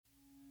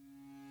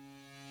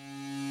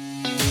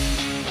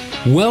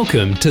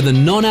Welcome to the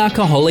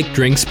Non-Alcoholic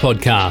Drinks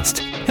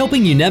Podcast,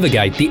 helping you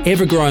navigate the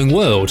ever-growing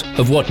world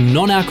of what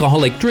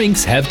non-alcoholic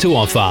drinks have to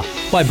offer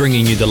by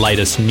bringing you the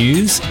latest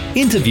news,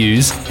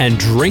 interviews, and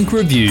drink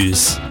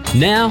reviews.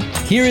 Now,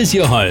 here is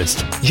your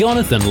host,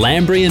 Jonathan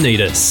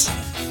Lambrianidis.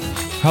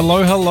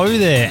 Hello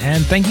there,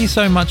 and thank you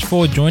so much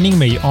for joining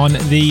me on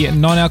the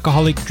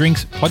Non-Alcoholic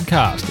Drinks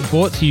Podcast,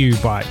 brought to you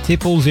by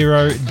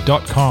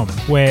TripleZero.com,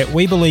 where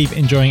we believe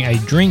enjoying a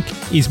drink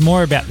is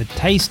more about the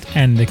taste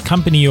and the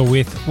company you're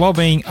with, while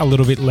being a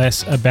little bit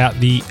less about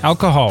the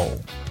alcohol.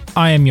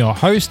 I am your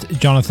host,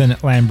 Jonathan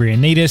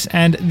Lambrianidis,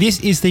 and this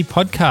is the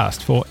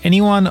podcast for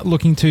anyone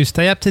looking to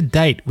stay up to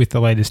date with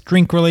the latest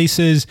drink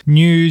releases,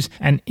 news,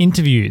 and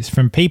interviews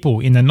from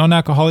people in the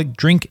non-alcoholic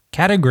drink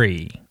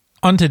category.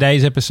 On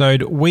today's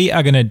episode, we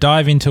are going to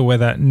dive into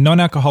whether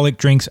non-alcoholic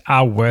drinks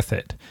are worth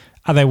it.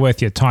 Are they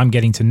worth your time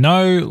getting to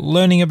know,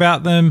 learning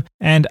about them,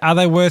 and are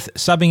they worth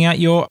subbing out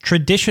your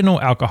traditional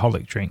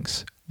alcoholic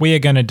drinks? We are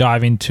going to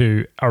dive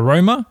into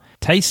aroma,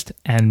 taste,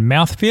 and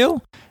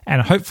mouthfeel,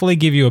 and hopefully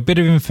give you a bit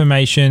of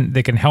information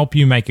that can help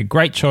you make a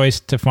great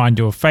choice to find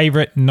your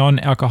favorite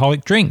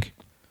non-alcoholic drink.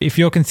 If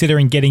you're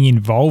considering getting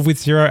involved with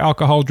zero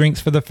alcohol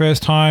drinks for the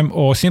first time,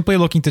 or simply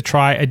looking to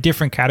try a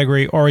different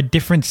category or a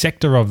different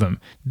sector of them,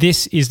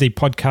 this is the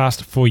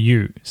podcast for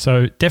you.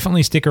 So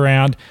definitely stick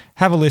around,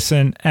 have a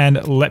listen,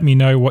 and let me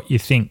know what you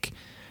think.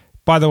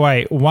 By the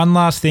way, one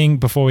last thing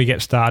before we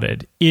get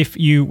started. If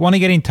you want to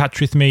get in touch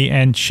with me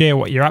and share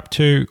what you're up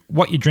to,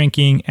 what you're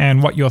drinking,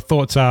 and what your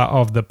thoughts are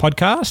of the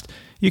podcast,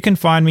 you can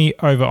find me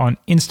over on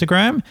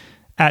Instagram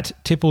at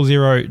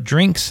TripleZero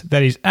Drinks,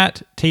 that is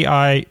at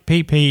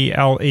TIPPLE0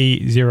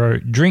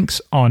 Drinks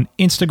on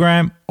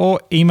Instagram, or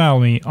email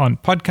me on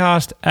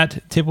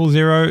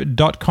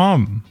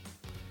podcast@triplezero.com.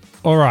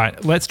 All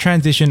right, let's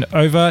transition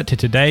over to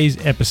today's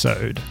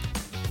episode.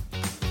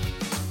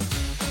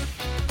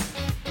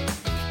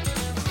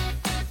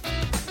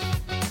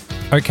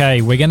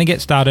 Okay, we're going to get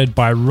started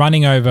by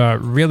running over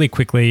really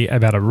quickly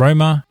about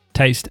aroma,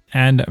 taste,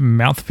 and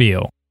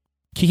mouthfeel.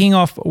 Kicking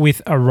off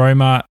with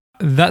aroma,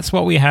 that's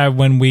what we have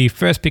when we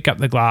first pick up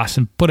the glass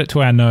and put it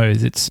to our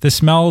nose. It's the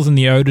smells and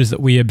the odors that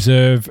we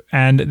observe,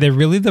 and they're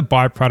really the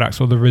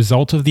byproducts or the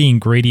result of the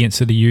ingredients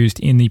that are used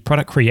in the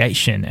product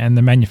creation and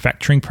the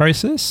manufacturing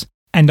process.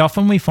 And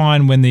often we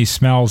find when these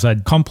smells are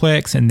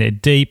complex and they're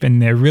deep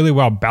and they're really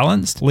well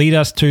balanced, lead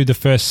us to the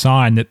first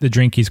sign that the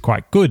drink is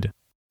quite good.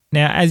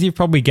 Now, as you've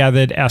probably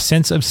gathered, our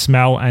sense of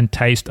smell and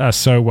taste are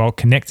so well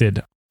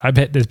connected. I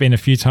bet there's been a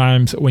few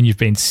times when you've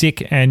been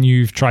sick and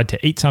you've tried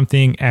to eat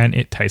something and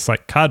it tastes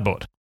like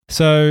cardboard.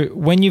 So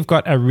when you've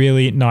got a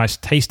really nice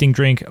tasting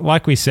drink,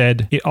 like we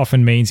said, it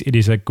often means it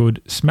is a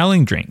good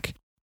smelling drink.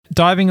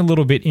 Diving a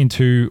little bit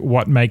into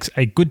what makes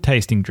a good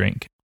tasting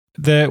drink.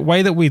 The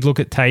way that we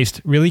look at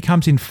taste really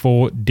comes in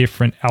 4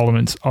 different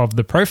elements of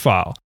the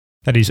profile.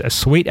 That is a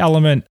sweet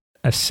element,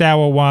 a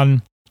sour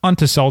one,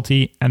 onto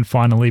salty, and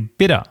finally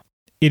bitter.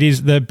 It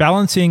is the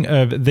balancing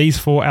of these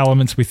 4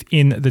 elements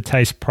within the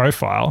taste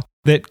profile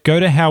that go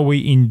to how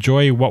we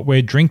enjoy what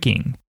we're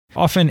drinking.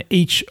 Often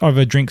each of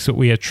the drinks that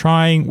we are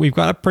trying, we've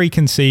got a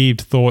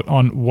preconceived thought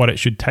on what it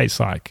should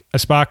taste like. A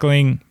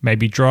sparkling,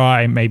 maybe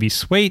dry, maybe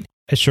sweet.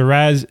 A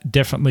Shiraz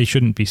definitely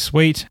shouldn't be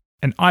sweet.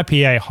 An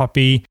IPA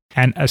hoppy,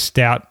 and a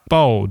stout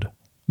bold.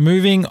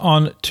 Moving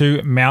on to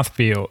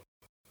mouthfeel.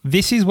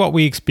 This is what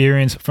we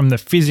experience from the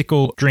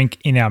physical drink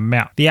in our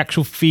mouth, the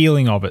actual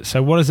feeling of it.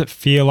 So what does it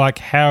feel like?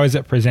 How is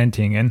it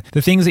presenting? And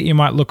the things that you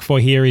might look for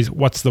here is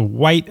what's the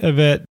weight of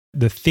it,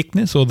 the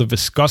thickness or the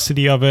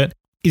viscosity of it,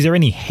 is there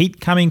any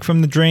heat coming from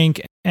the drink,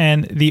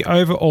 and the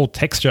overall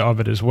texture of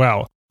it as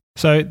well.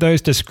 So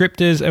those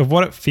descriptors of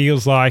what it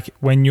feels like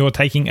when you're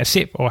taking a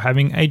sip or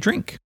having a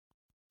drink.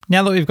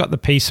 Now that we've got the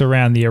piece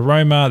around the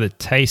aroma, the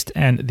taste,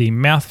 and the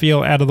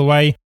mouthfeel out of the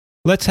way,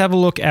 let's have a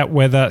look at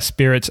whether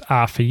spirits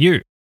are for you.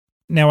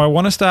 Now, I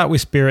want to start with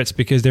spirits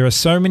because there are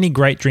so many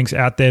great drinks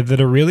out there that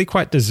are really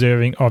quite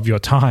deserving of your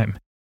time.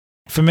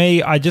 For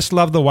me, I just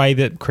love the way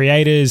that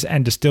creators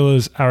and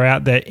distillers are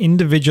out there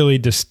individually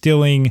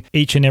distilling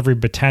each and every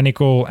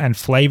botanical and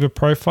flavor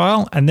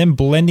profile and then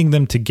blending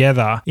them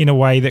together in a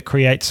way that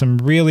creates some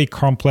really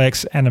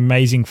complex and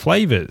amazing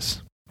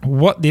flavors.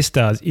 What this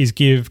does is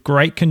give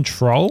great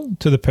control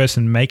to the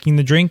person making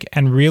the drink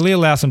and really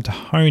allows them to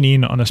hone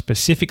in on a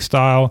specific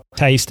style,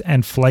 taste,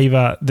 and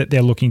flavor that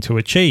they're looking to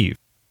achieve.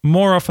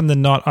 More often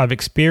than not, I've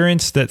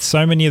experienced that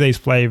so many of these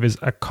flavors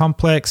are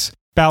complex,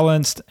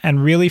 balanced,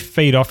 and really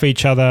feed off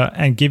each other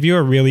and give you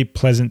a really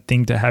pleasant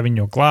thing to have in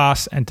your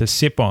glass and to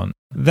sip on.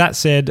 That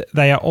said,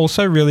 they are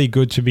also really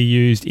good to be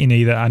used in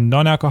either a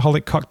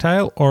non-alcoholic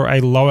cocktail or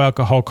a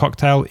low-alcohol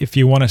cocktail if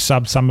you want to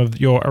sub some of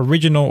your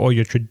original or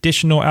your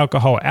traditional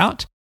alcohol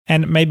out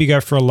and maybe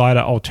go for a lighter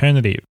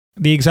alternative.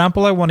 The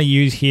example I want to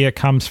use here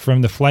comes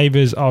from the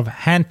flavors of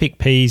hand-picked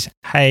peas,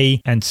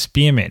 hay, and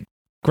spearmint.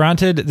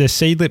 Granted, the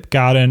Seedlip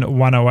Garden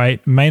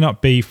 108 may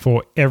not be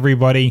for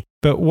everybody,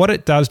 but what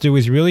it does do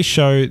is really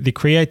show the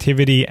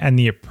creativity and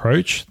the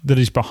approach that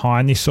is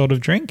behind this sort of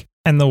drink.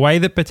 and the way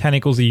that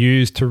botanicals are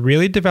used to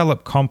really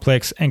develop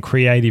complex and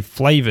creative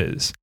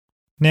flavors.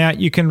 Now,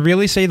 you can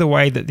really see the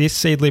way that this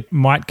seedlip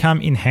might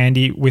come in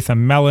handy with a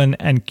melon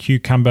and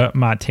cucumber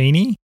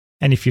martini.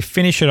 And if you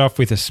finish it off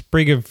with a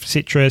sprig of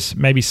citrus,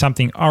 maybe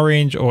something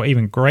orange or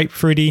even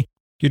grapefruity,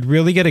 you'd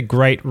really get a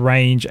great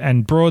range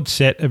and broad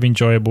set of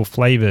enjoyable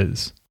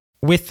flavors.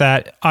 With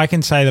that, I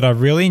can say that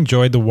I've really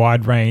enjoyed the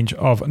wide range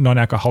of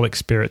non-alcoholic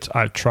spirits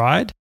I've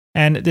tried.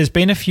 And there's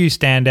been a few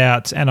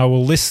standouts, and I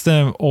will list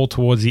them all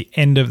towards the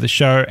end of the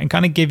show and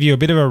kind of give you a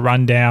bit of a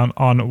rundown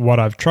on what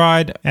I've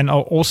tried. And I'll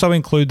also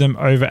include them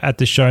over at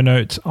the show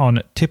notes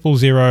on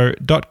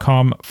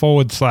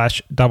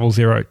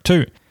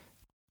tipplezero.com/002.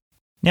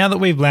 Now that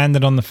we've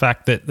landed on the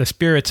fact that the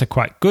spirits are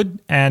quite good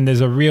and there's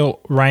a real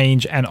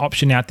range and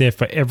option out there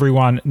for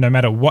everyone, no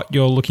matter what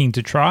you're looking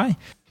to try,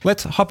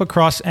 let's hop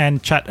across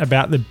and chat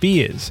about the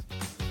beers.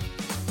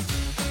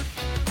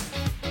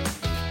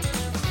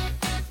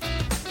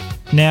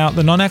 Now,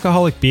 the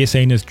non-alcoholic beer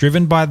scene is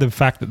driven by the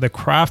fact that the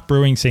craft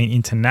brewing scene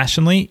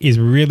internationally is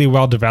really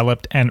well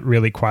developed and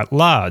really quite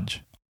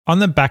large. On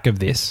the back of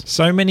this,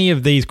 so many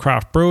of these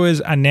craft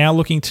brewers are now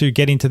looking to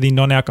get into the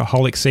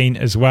non-alcoholic scene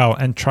as well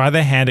and try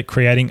their hand at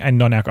creating a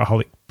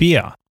non-alcoholic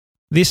beer.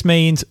 This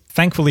means,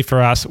 thankfully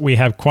for us, we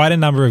have quite a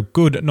number of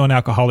good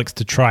non-alcoholics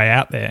to try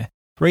out there.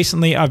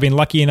 Recently, I've been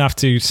lucky enough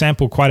to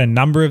sample quite a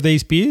number of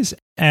these beers,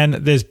 and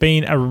there's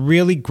been a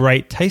really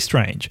great taste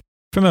range.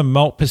 From a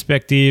malt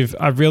perspective,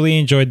 I've really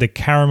enjoyed the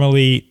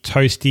caramelly,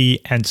 toasty,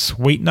 and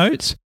sweet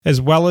notes, as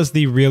well as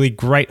the really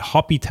great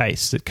hoppy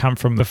tastes that come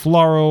from the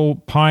floral,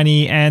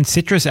 piney, and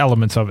citrus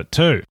elements of it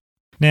too.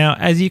 Now,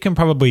 as you can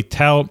probably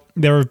tell,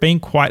 there have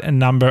been quite a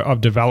number of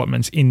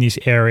developments in this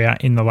area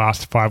in the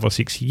last 5 or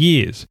 6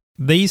 years.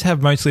 These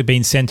have mostly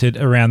been centered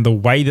around the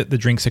way that the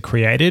drinks are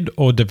created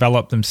or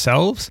developed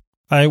themselves.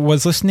 I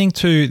was listening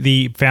to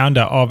the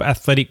founder of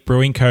Athletic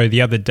Brewing Co.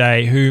 the other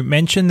day, who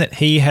mentioned that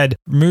he had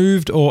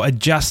moved or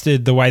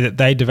adjusted the way that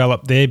they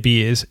develop their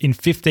beers in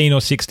 15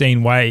 or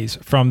 16 ways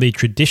from the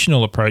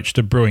traditional approach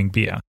to brewing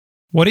beer.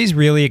 What is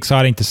really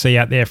exciting to see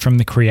out there from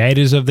the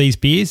creators of these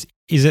beers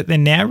is that they're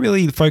now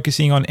really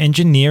focusing on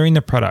engineering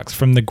the products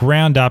from the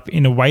ground up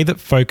in a way that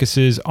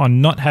focuses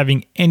on not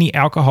having any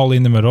alcohol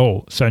in them at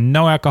all. So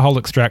no alcohol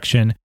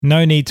extraction,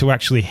 no need to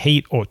actually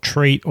heat or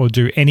treat or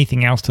do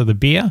anything else to the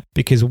beer,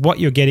 because what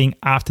you're getting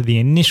after the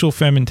initial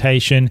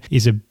fermentation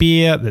is a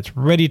beer that's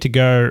ready to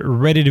go,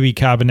 ready to be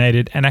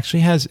carbonated, and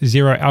actually has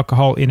zero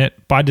alcohol in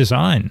it by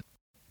design.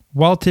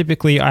 While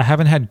typically I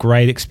haven't had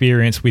great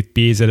experience with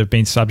beers that have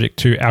been subject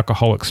to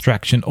alcohol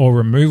extraction or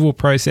removal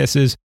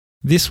processes,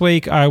 this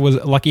week I was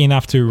lucky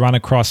enough to run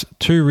across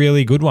 2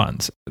 really good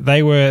ones.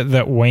 They were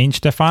the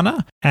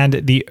Weihenstephaner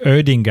and the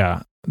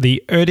Erdinger.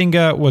 The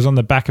Erdinger was on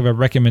the back of a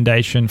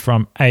recommendation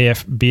from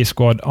AF Beer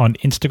Squad on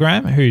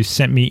Instagram, who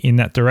sent me in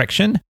that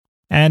direction,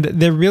 and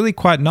they're really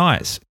quite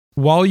nice.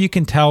 While you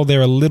can tell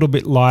they're a little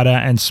bit lighter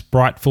and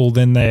spriteful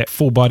than their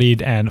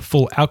full-bodied and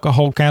full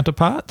alcohol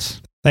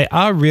counterparts, they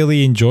are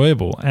really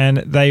enjoyable, and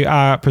they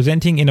are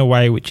presenting in a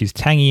way which is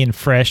tangy and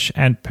fresh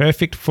and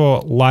perfect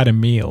for lighter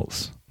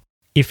meals.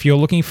 If you're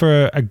looking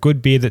for a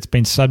good beer that's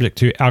been subject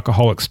to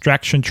alcohol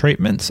extraction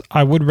treatments,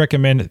 I would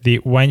recommend the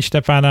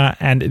Weihenstephaner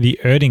and the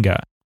Erdinger.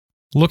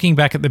 Looking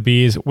back at the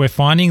beers, we're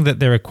finding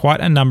that there are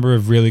quite a number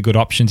of really good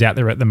options out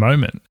there at the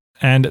moment.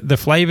 And the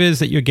flavors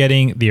that you're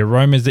getting, the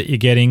aromas that you're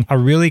getting are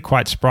really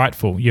quite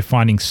spriteful. You're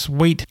finding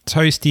sweet,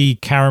 toasty,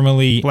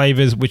 caramelly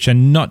flavors which are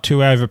not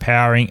too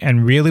overpowering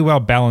and really well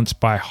balanced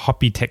by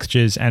hoppy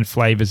textures and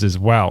flavors as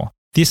well.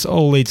 This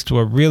all leads to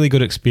a really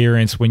good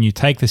experience when you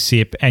take the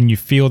sip and you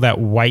feel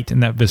that weight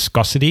and that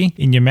viscosity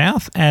in your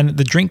mouth, and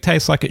the drink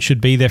tastes like it should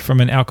be there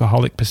from an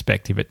alcoholic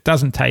perspective. It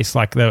doesn't taste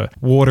like the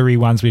watery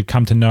ones we've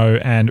come to know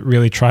and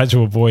really tried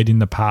to avoid in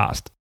the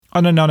past.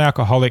 On a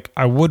non-alcoholic,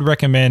 I would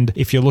recommend,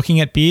 if you're looking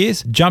at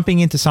beers, jumping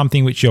into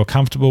something which you're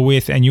comfortable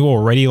with and you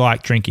already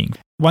like drinking.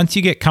 Once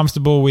you get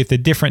comfortable with the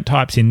different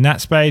types in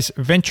that space,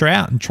 venture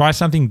out and try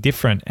something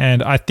different.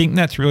 And I think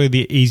that's really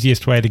the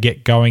easiest way to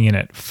get going in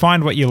it.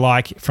 Find what you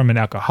like from an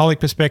alcoholic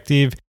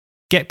perspective,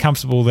 get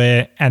comfortable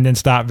there, and then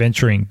start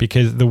venturing,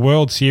 because the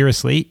world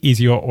seriously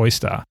is your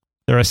oyster.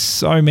 There are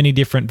so many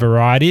different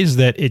varieties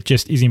that it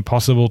just is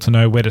impossible to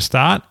know where to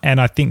start. And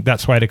I think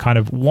that's way to kind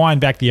of wind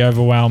back the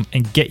overwhelm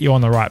and get you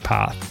on the right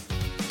path.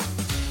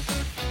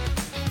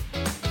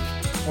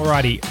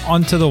 Alrighty,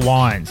 on to the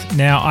wines.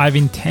 Now, I've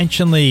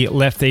intentionally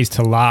left these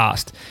to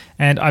last,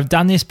 and I've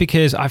done this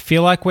because I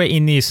feel like we're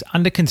in this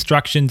under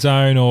construction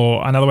zone,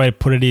 or another way to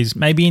put it is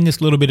maybe in this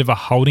little bit of a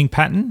holding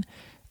pattern,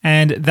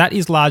 and that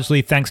is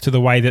largely thanks to the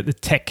way that the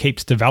tech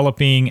keeps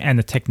developing and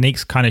the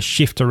techniques kind of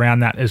shift around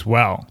that as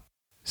well.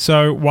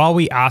 So while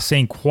we are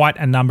seeing quite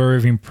a number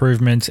of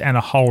improvements and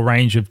a whole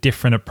range of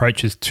different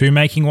approaches to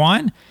making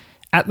wine,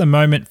 at the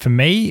moment for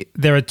me,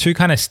 there are 2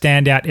 kind of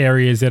standout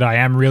areas that I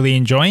am really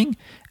enjoying.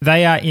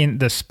 They are in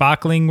the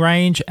sparkling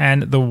range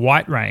and the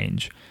white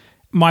range.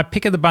 My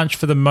pick of the bunch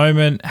for the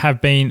moment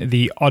have been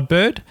the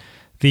Oddbird,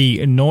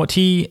 the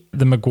Naughty,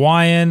 the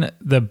Maguian,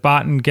 the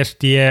Barton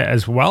Gestier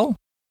as well.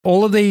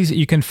 All of these,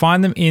 you can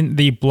find them in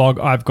the blog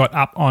I've got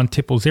up on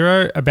Tipple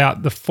Zero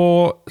about the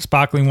 4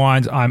 sparkling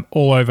wines I'm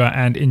all over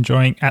and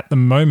enjoying at the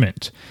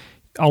moment.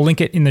 I'll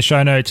link it in the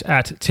show notes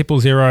at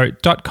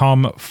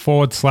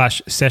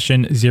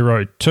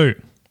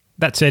tipplezero.com/session02.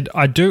 That said,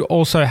 I do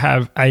also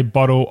have a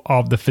bottle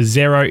of the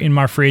Fazero in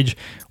my fridge,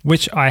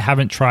 which I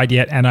haven't tried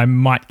yet and I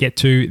might get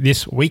to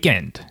this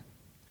weekend.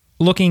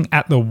 Looking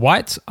at the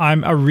whites,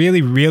 I'm a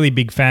really, really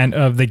big fan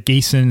of the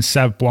Gießen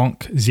Sauv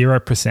Blanc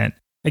 0%.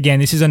 Again,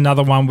 this is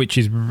another one which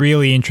is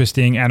really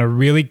interesting and a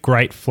really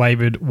great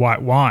flavoured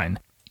white wine.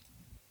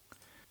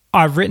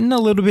 I've written a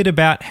little bit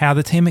about how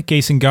the team at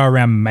Gießen go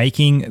around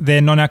making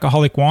their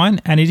non-alcoholic wine,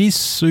 and it is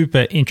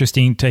super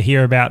interesting to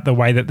hear about the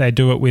way that they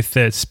do it with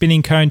the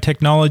spinning cone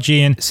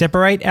technology and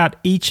separate out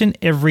each and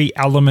every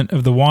element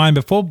of the wine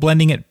before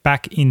blending it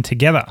back in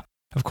together,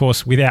 of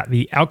course, without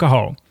the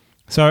alcohol.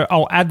 So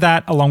I'll add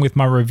that along with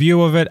my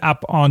review of it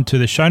up onto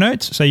the show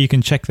notes so you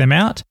can check them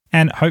out,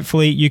 and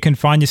hopefully you can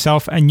find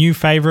yourself a new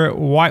favourite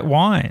white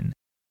wine.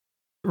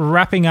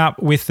 Wrapping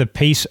up with the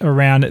piece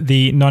around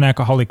the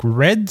non-alcoholic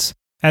reds,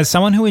 as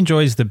someone who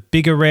enjoys the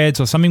bigger reds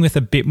or something with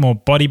a bit more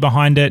body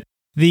behind it,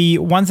 the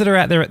ones that are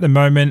out there at the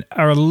moment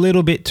are a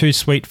little bit too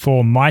sweet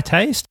for my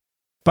taste.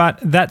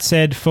 But that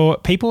said, for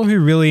people who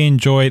really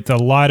enjoy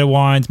the lighter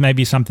wines,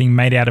 maybe something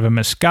made out of a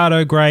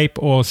Moscato grape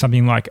or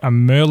something like a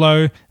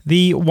Merlot,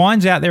 the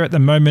wines out there at the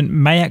moment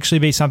may actually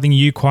be something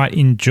you quite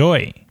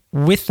enjoy.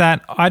 With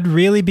that, I'd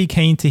really be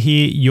keen to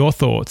hear your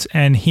thoughts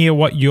and hear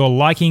what you're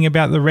liking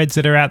about the reds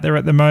that are out there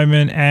at the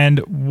moment and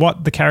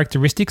what the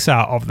characteristics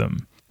are of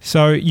them.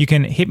 So you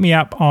can hit me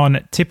up on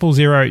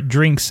Tipple0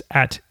 Drinks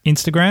at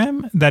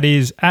Instagram. That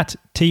is at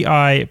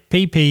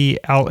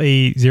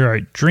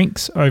TIPPLE0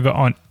 Drinks over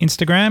on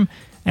Instagram.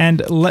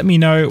 And let me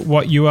know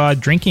what you are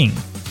drinking.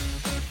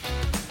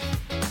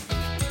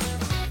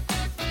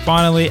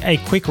 Finally, a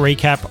quick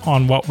recap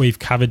on what we've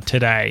covered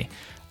today.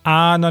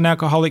 Are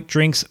non-alcoholic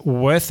drinks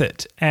worth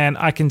it? And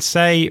I can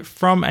say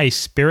from a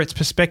spirits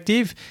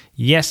perspective,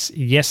 yes,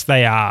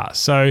 they are.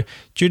 So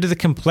due to the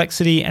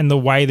complexity and the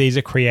way these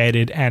are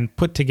created and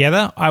put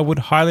together, I would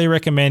highly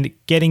recommend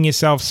getting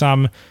yourself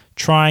some,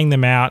 trying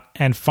them out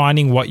and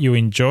finding what you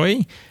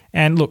enjoy.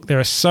 And look, there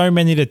are so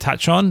many to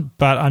touch on,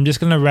 but I'm just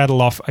going to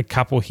rattle off a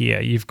couple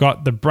here. You've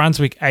got the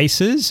Brunswick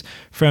Aces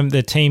from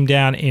the team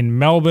down in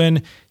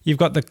Melbourne. You've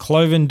got the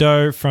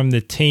Clovendo from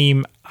the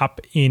team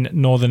up in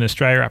Northern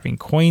Australia, up in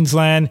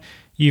Queensland.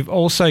 You've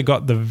also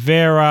got the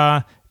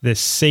Vera, the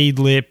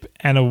Seedlip,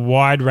 and a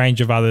wide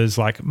range of others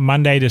like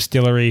Monday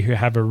Distillery, who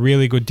have a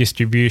really good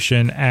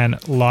distribution,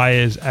 and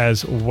Lyres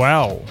as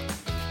well.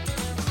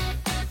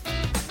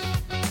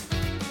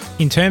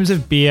 In terms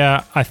of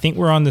beer, I think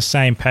we're on the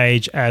same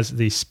page as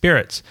the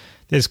spirits.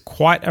 There's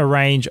quite a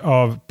range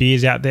of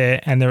beers out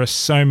there, and there are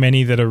so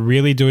many that are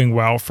really doing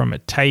well from a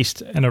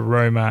taste, an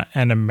aroma,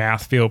 and a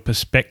mouthfeel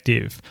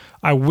perspective.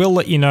 I will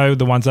let you know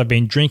the ones I've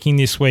been drinking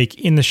this week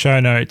in the show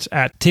notes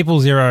at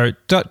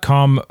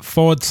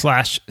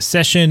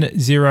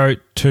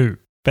tipplezero.com/session02.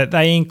 But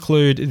they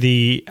include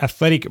the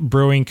Athletic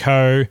Brewing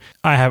Co.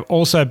 I have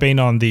also been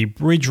on the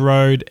Bridge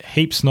Road,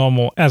 Heaps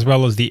Normal, as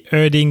well as the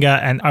Erdinger,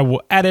 and I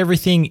will add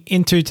everything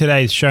into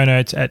today's show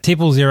notes at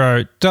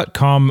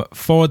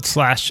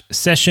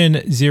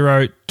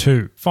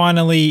tipplezero.com/session02.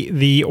 Finally,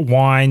 the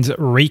wines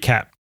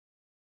recap.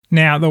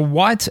 Now, the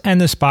whites and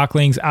the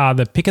sparklings are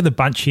the pick of the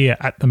bunch here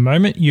at the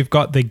moment. You've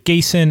got the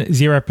Gießen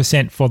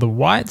 0% for the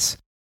whites.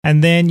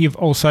 And then you've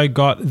also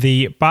got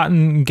the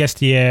Barton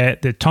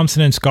Gestier, the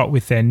Thompson & Scott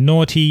with their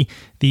Naughty,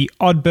 the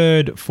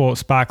Oddbird for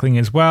sparkling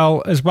as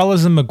well as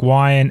the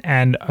Maguian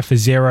and a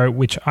Fazero,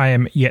 which I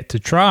am yet to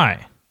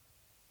try.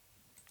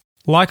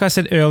 Like I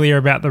said earlier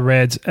about the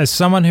reds, as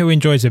someone who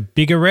enjoys a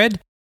bigger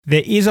red,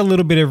 there is a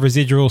little bit of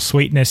residual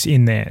sweetness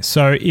in there.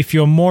 So if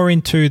you're more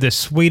into the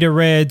sweeter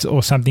reds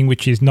or something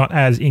which is not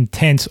as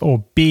intense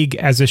or big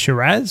as a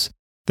Shiraz,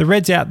 the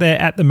reds out there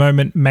at the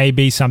moment may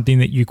be something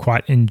that you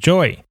quite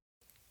enjoy.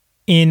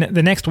 In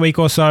the next week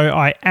or so,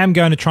 I am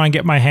going to try and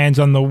get my hands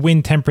on the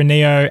Win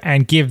Tempranillo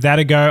and give that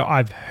a go.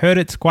 I've heard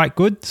it's quite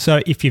good,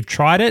 so if you've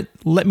tried it,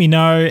 let me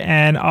know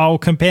and I'll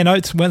compare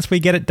notes once we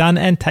get it done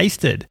and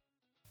tasted.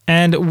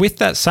 And with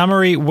that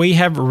summary, we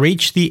have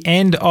reached the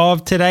end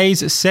of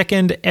today's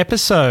second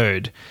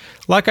episode.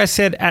 Like I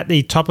said at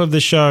the top of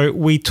the show,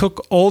 we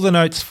took all the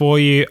notes for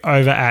you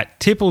over at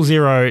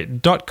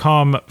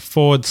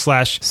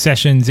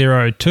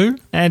tipplezero.com/session02.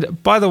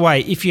 And by the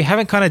way, if you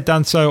haven't kind of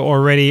done so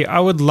already, I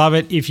would love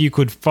it if you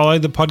could follow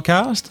the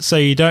podcast so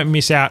you don't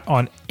miss out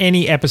on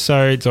any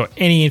episodes or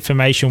any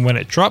information when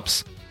it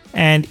drops.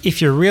 And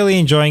if you're really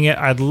enjoying it,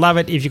 I'd love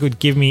it if you could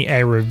give me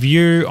a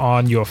review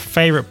on your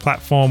favorite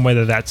platform,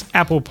 whether that's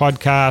Apple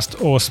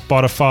Podcast or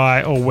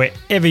Spotify or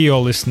wherever you're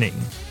listening.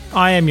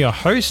 I am your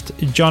host,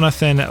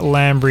 Jonathan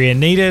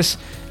Lambrianidis,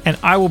 and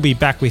I will be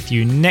back with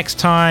you next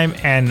time,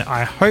 and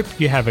I hope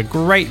you have a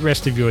great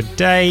rest of your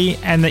day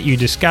and that you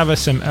discover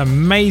some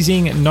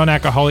amazing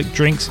non-alcoholic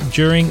drinks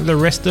during the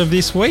rest of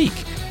this week.